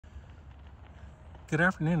Good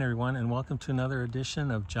afternoon, everyone, and welcome to another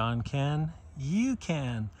edition of John Can. You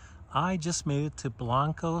can. I just made it to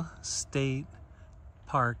Blanco State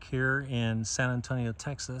Park here in San Antonio,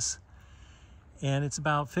 Texas, and it's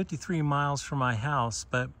about 53 miles from my house,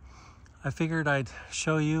 but I figured I'd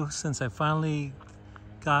show you since I finally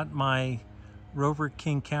got my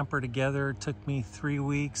RoverKing camper together. It took me 3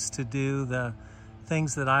 weeks to do the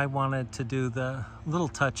things that I wanted to do, the little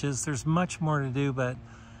touches. There's much more to do, but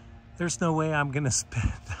there's no way I'm gonna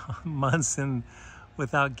spend months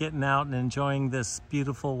without getting out and enjoying this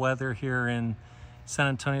beautiful weather here in San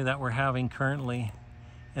Antonio that we're having currently.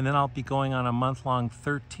 And then I'll be going on a month-long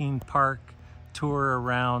 13 park tour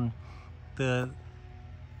around the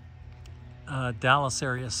Dallas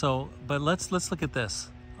area. So, but let's look at this.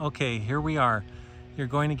 Okay, here we are. You're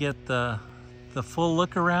going to get the full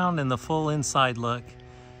look around and the full inside look.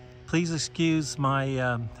 Please excuse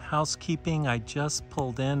my housekeeping. I just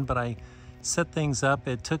pulled in, but I set things up.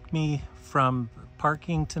 It took me from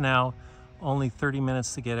parking to now only 30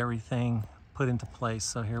 minutes to get everything put into place.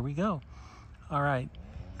 So here we go. All right,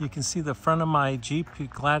 you can see the front of my Jeep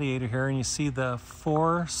Gladiator here, and you see the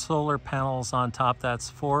 4 solar panels on top. That's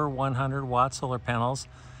 4 100-watt solar panels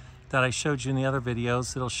that I showed you in the other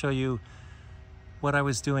videos. It'll show you what I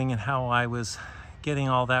was doing and how I was getting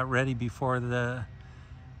all that ready before the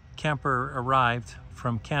camper arrived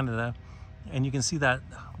from Canada. And you can see that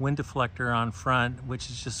wind deflector on front, which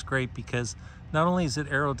is just great because not only is it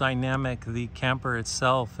aerodynamic, the camper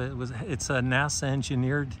itself, it's a NASA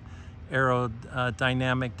engineered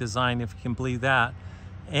aerodynamic design, if you can believe that.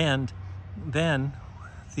 And then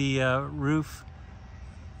the roof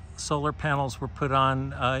solar panels were put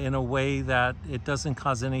on in a way that it doesn't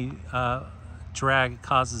cause any drag. It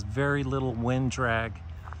causes very little wind drag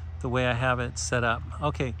the way I have it set up.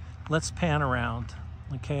 Okay, let's pan around.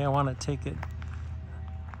 Okay, I want to take it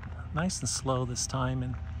nice and slow this time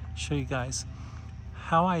and show you guys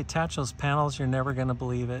how I attach those panels. You're never going to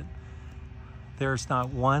believe it. There's not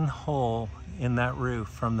one hole in that roof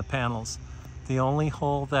from the panels. The only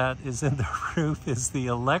hole that is in the roof is the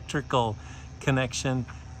electrical connection,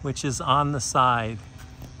 which is on the side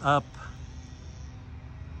up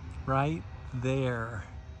right there.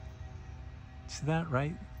 See that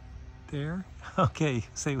right there? Okay,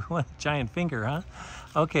 say one giant finger, huh?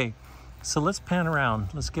 Okay, so let's pan around.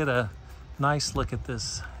 Let's get a nice look at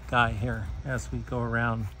this guy here as we go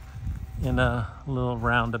around in a little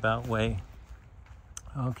roundabout way.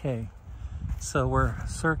 Okay, so we're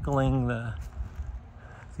circling the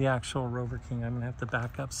actual RoverKing. I'm gonna have to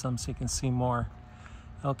back up some so you can see more.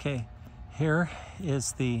 Okay, here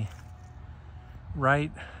is the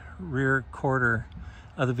right rear quarter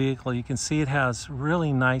of the vehicle. You can see it has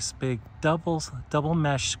really nice big double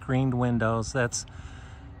mesh screened windows. That's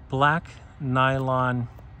black nylon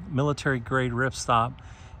military grade ripstop.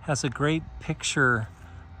 Has a great picture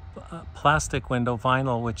plastic window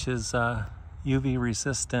vinyl, which is UV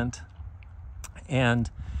resistant.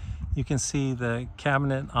 And you can see the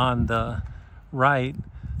cabinet on the right,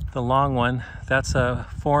 the long one, that's a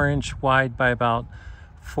 4-inch wide by about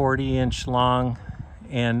 40-inch long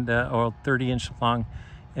and or 30-inch long,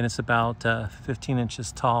 and it's about 15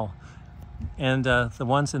 inches tall. And the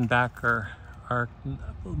ones in back are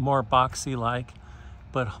more boxy like,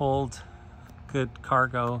 but hold good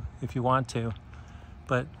cargo if you want to.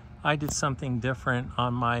 But I did something different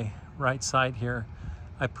on my right side here.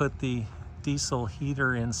 I put the diesel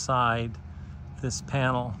heater inside this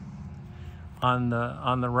panel on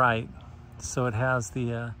the right, so it has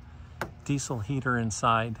the diesel heater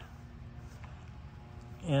inside.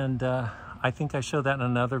 And I think I showed that in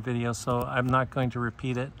another video, so I'm not going to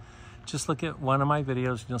repeat it. Just look at one of my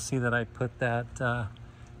videos and you'll see that I put that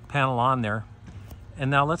panel on there.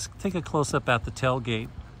 And now let's take a close-up at the tailgate.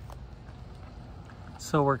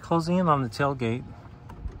 So we're closing in on the tailgate,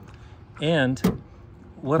 and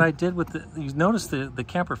what I did with you notice the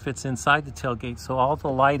camper fits inside the tailgate, so all the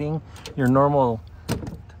lighting, your normal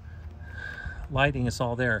lighting, is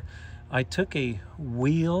all there. I took a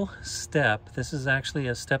wheel step. This is actually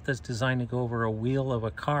a step that's designed to go over a wheel of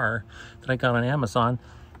a car that I got on Amazon,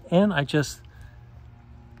 and I just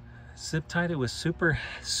zip tied it with super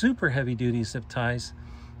heavy duty zip ties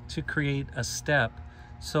to create a step.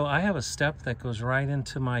 So I have a step that goes right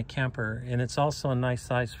into my camper, and it's also a nice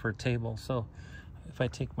size for a table. So if I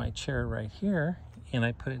take my chair right here and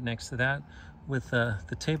I put it next to that with the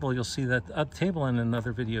table, you'll see that a table in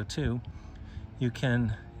another video too. You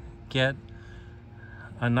can get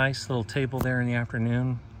a nice little table there in the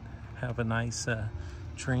afternoon, have a nice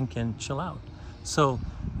drink and chill out. So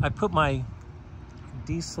I put my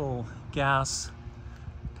diesel gas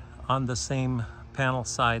on the same panel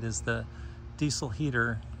side as the diesel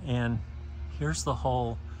heater, and here's the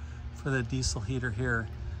hole for the diesel heater here.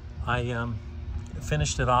 I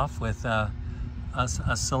finished it off with a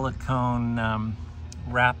silicone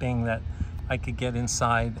wrapping that I could get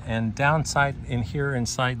inside, and downside in here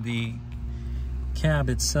inside the cab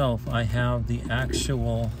itself I have the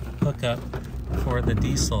actual hookup for the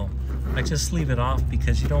diesel. I just leave it off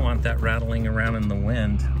because you don't want that rattling around in the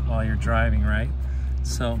wind while you're driving, right?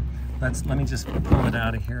 So let me just pull it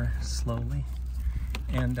out of here slowly,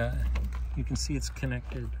 and you can see it's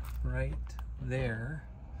connected right there.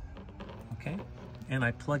 Okay, and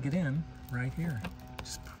I plug it in right here.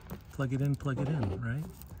 Just plug it in, right?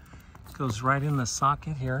 It goes right in the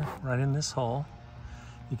socket here, right in this hole.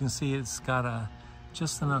 You can see it's got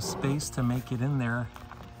just enough space to make it in there,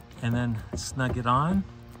 and then snug it on,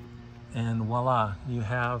 and voila, you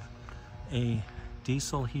have a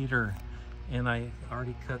diesel heater. And I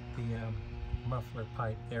already cut the muffler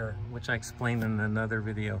pipe there, which I explained in another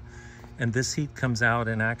video. And this heat comes out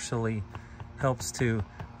and actually helps to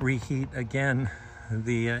reheat again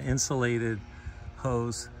the insulated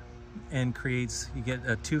hose, and creates, you get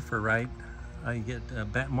a twofer, right? You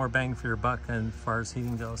get more bang for your buck as far as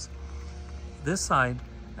heating goes. This side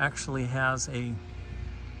actually has a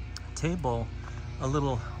table, a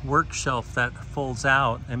little work shelf that folds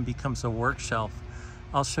out and becomes a work shelf.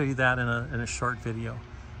 I'll show you that in a short video,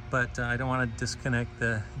 but I don't want to disconnect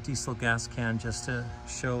the diesel gas can just to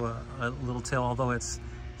show a little tail, although it's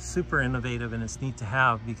super innovative and it's neat to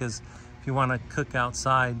have, because if you want to cook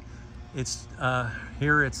outside, it's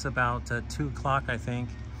here it's about 2 o'clock, I think,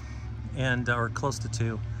 and or close to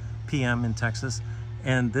 2 p.m. in Texas,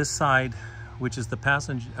 and this side, which is the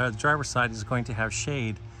driver's side, is going to have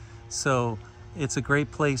shade, so it's a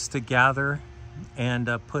great place to gather and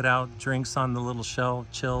put out drinks on the little shelf,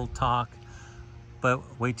 chill, talk. But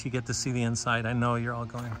wait till you get to see the inside. I know you're all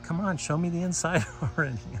going, come on, show me the inside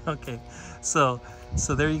already. Okay, so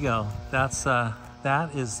there you go. That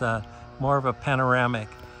is more of a panoramic.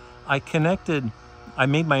 I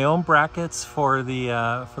made my own brackets for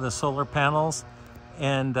the solar panels,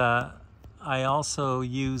 and I also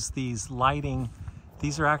use these lighting.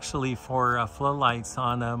 These are actually for flow lights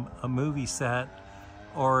on a movie set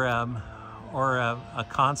or a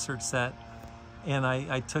concert set, and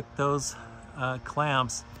I took those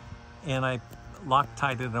clamps and I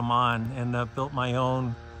Loctited them on, and built my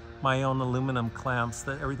own aluminum clamps.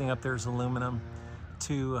 That everything up there is aluminum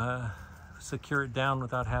to secure it down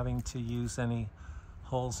without having to use any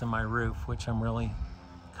holes in my roof, which I'm really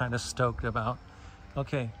kind of stoked about.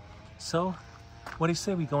 Okay, so what do you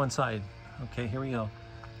say we go inside? Okay, here we go.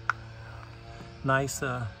 Nice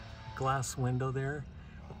glass window there,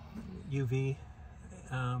 UV,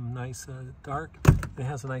 nice dark. It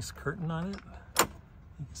has a nice curtain on it.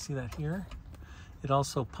 You can see that here. It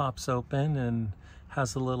also pops open and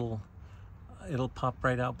has a little, it'll pop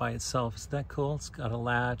right out by itself. Isn't that cool? It's got a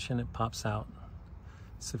latch and it pops out.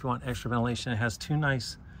 So if you want extra ventilation, it has two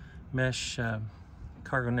nice mesh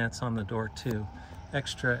cargo nets on the door too.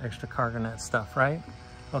 Extra cargo net stuff, right?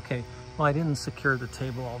 Okay, well, I didn't secure the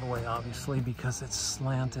table all the way, obviously, because it's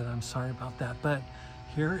slanted. I'm sorry about that. But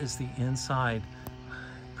here is the inside.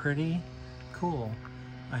 Pretty cool.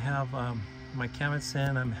 I have my cabinets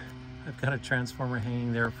in. I've got a transformer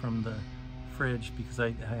hanging there from the fridge because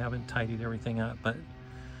I haven't tidied everything up, but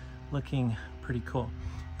looking pretty cool.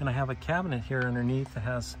 And I have a cabinet here underneath that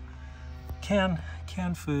has canned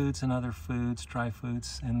foods and other foods, dry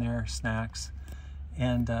foods in there, snacks.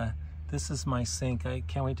 And this is my sink. I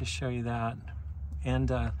can't wait to show you that. And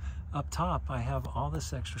up top, I have all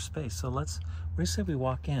this extra space. So what do you say we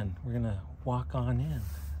walk in? We're gonna walk on in.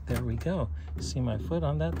 There we go. See my foot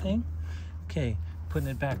on that thing? Okay, putting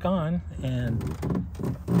it back on, and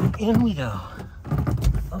in we go.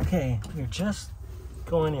 Okay, we're just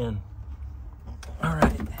going in. All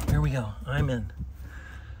right, here we go. I'm in.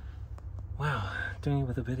 Wow, doing it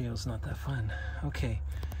with a video is not that fun. Okay,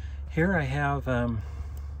 here I have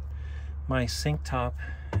my sink top.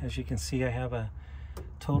 As you can see, I have a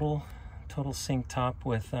total sink top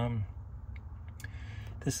with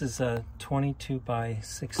this is a 22 by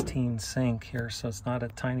 16 sink here, so it's not a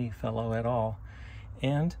tiny fellow at all.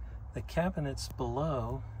 And the cabinets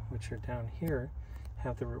below, which are down here,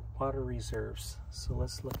 have the water reserves. So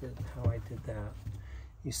let's look at how I did that.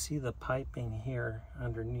 You see the piping here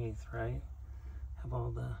underneath, right? Have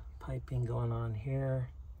all the piping going on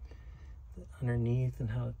here, underneath,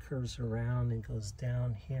 and how it curves around and goes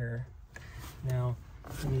down here. Now,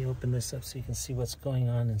 let me open this up so you can see what's going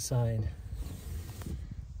on inside.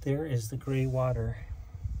 There is the gray water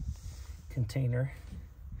container,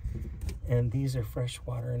 and these are fresh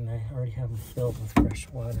water, and I already have them filled with fresh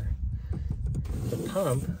water. the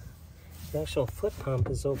pump, the actual foot pump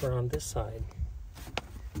is over on this side.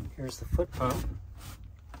 Here's the foot pump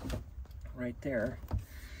right there.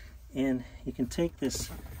 And you can take this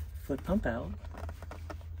foot pump out,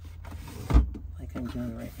 like I'm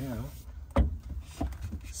doing right now,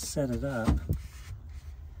 set it up,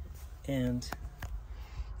 and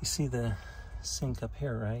you see the sink up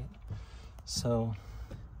here, right? So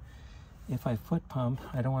if I foot pump,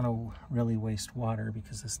 I don't want to really waste water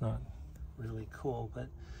because it's not really cool, but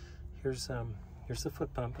here's the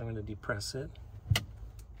foot pump. I'm going to depress it.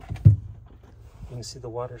 You can see the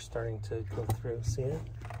water starting to go through. See it?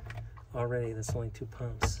 Already, that's only 2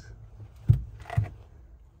 pumps.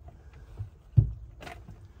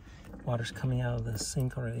 Water's coming out of the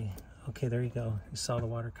sink already. Okay, there you go. You saw the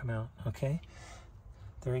water come out. Okay,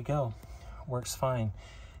 there you go. Works fine.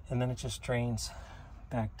 And then it just drains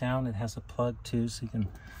back down. It has a plug too, so you can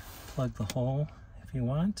plug the hole if you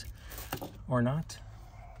want, or not.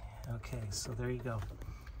 Okay, so there you go.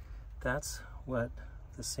 That's what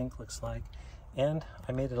the sink looks like. And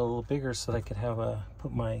I made it a little bigger so that I could have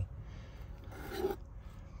put my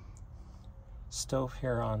stove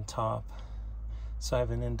here on top. So I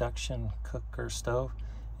have an induction cooker stove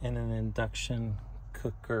and an induction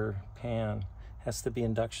cooker pan. Has to be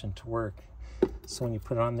induction to work. So when you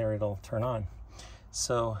put it on there, it'll turn on.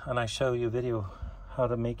 So, and I show you a video how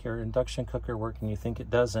to make your induction cooker work and you think it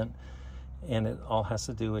doesn't, and it all has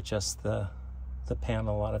to do with just the pan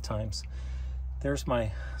a lot of times. There's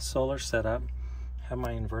my solar setup. Have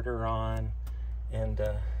my inverter on, and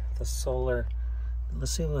the solar,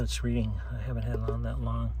 let's see what it's reading. I haven't had it on that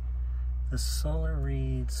long. The solar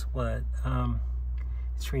reads what?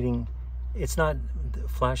 It's reading, it's not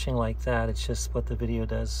flashing like that, it's just what the video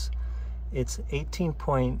does. It's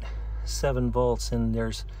 18.7 volts, and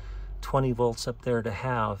there's 20 volts up there to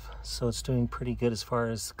have, so it's doing pretty good as far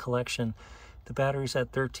as collection. The battery's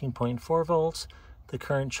at 13.4 volts. The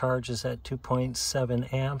current charge is at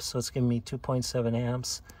 2.7 amps, so it's giving me 2.7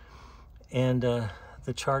 amps. And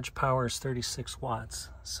the charge power is 36 watts.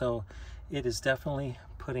 So it is definitely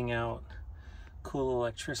putting out cool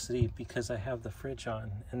electricity because I have the fridge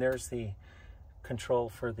on. And there's the control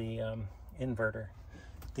for the inverter.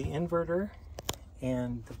 The inverter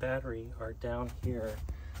and the battery are down here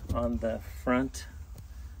on the front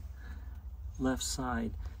left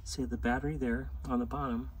side. See the battery there on the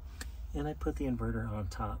bottom, and I put the inverter on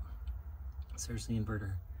top. So there's the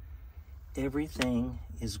inverter. Everything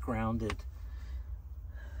is grounded.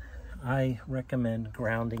 I recommend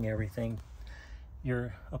grounding everything.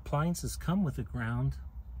 Your appliances come with a ground.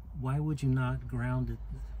 Why would you not ground it?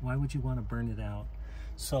 Why would you want to burn it out?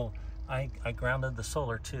 So I grounded the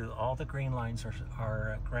solar too. All the green lines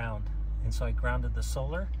are ground. And so I grounded the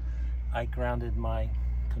solar, I grounded my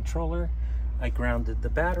controller, I grounded the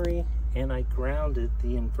battery, and I grounded the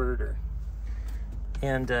inverter.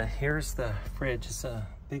 And here's the fridge. It's a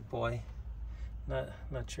big boy,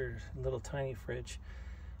 not your little tiny fridge.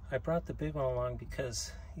 I brought the big one along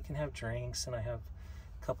because you can have drinks, and I have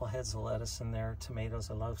a couple heads of lettuce in there,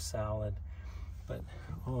 tomatoes. I love salad. But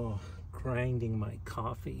oh, grinding my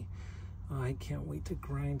coffee. Oh, I can't wait to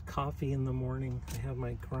grind coffee in the morning. I have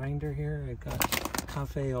my grinder here. I've got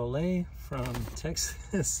Cafe Ole from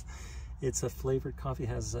Texas. It's a flavored coffee,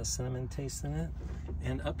 has a cinnamon taste in it.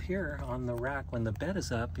 And up here on the rack, when the bed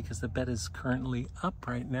is up, because the bed is currently up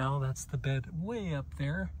right now, that's the bed way up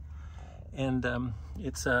there. And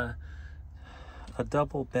it's a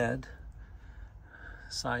double bed,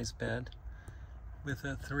 size bed, with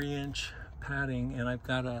a 3-inch padding, and I've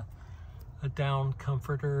got a down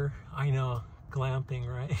comforter. I know, glamping,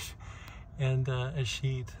 right? And a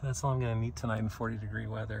sheet. That's all I'm gonna need tonight in 40-degree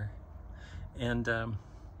weather. And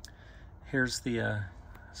here's the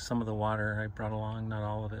some of the water I brought along, not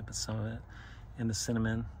all of it, but some of it, and the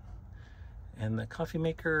cinnamon, and the coffee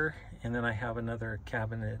maker, and then I have another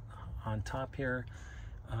cabinet on top here,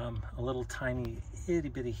 a little tiny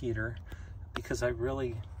itty-bitty heater, because I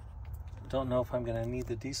really don't know if I'm gonna need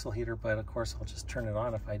the diesel heater, but of course I'll just turn it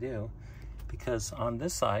on if I do, because on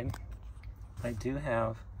this side, I do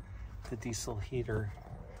have the diesel heater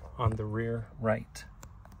on the rear right,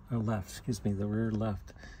 or left, excuse me, the rear left,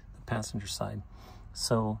 the passenger side.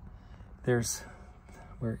 So there's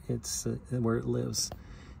where where it lives.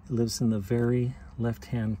 It lives in the very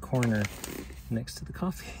left-hand corner next to the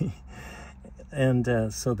coffee.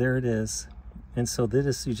 And so there it is. And so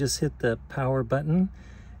this, you just hit the power button,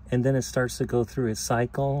 and then it starts to go through its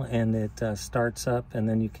cycle, and it starts up, and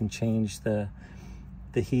then you can change the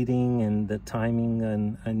heating and the timing,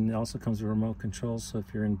 and it also comes with remote control, so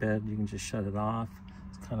if you're in bed you can just shut it off.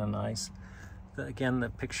 It's kind of nice. again, the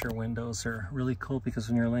picture windows are really cool because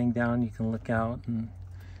when you're laying down, you can look out and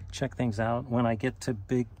check things out. When I get to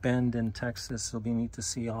Big Bend in Texas, it'll be neat to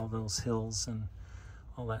see all those hills and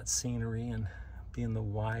all that scenery and be in the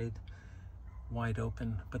wide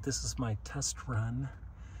open. But this is my test run.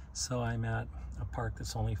 So I'm at a park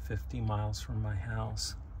that's only 50 miles from my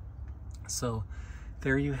house. So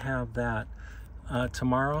there you have that.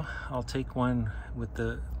 Tomorrow I'll take one with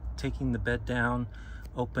taking the bed down,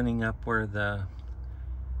 opening up where the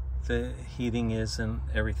heating is and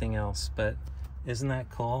everything else. But isn't that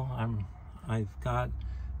cool? I've got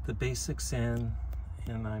the basics in,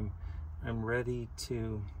 and I'm ready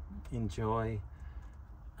to enjoy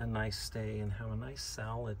a nice stay and have a nice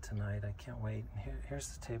salad tonight. I can't wait. Here's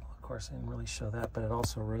the table. Of course, I didn't really show that, but it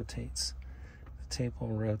also rotates. The table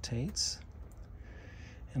rotates.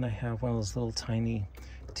 And I have one of those little tiny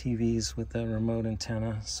TVs with a remote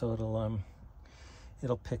antenna, so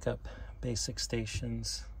it'll pick up basic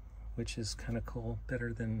stations, which is kind of cool.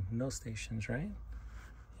 Better than no stations, right?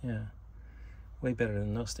 Yeah, way better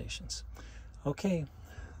than no stations. Okay,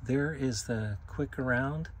 there is the quick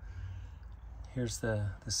around. Here's the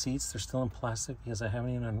seats. They're still in plastic because I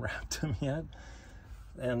haven't even unwrapped them yet.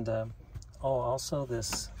 And oh, also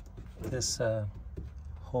this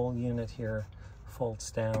whole unit here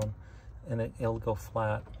folds down, and it'll go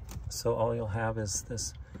flat. So all you'll have is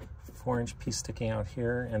this 4-inch piece sticking out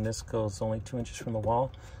here, and this goes only 2 inches from the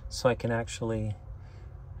wall. So I can actually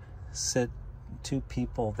sit 2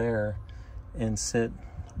 people there and sit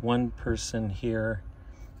 1 person here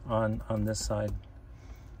on this side.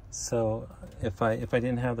 So if I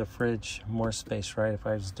didn't have the fridge, more space, right? If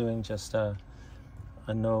I was doing just a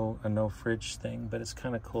no fridge thing, but it's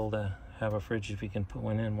kind of cool to have a fridge if you can put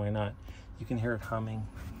one in. Why not? You can hear it humming.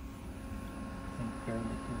 I can barely hear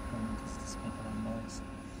it humming just to make a little noise.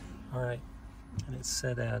 All right, and it's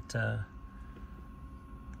set at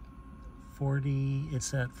 40.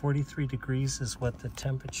 It's at 43 degrees is what the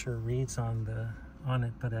temperature reads on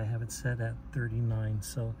it, but I have it set at 39.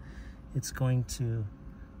 So it's going to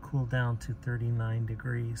cool down to 39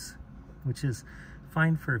 degrees, which is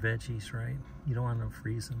fine for veggies, right? You don't want to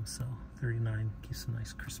freeze them, so 39 keeps them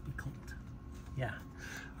nice crispy cold. Yeah.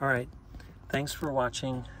 All right. Thanks for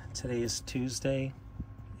watching. Today is Tuesday.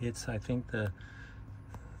 It's, I think, the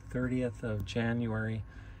 30th of January,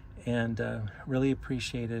 and really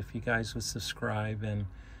appreciate it if you guys would subscribe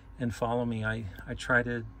and follow me. I try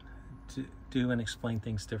to do and explain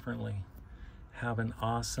things differently. Have an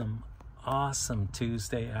awesome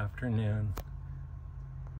Tuesday afternoon.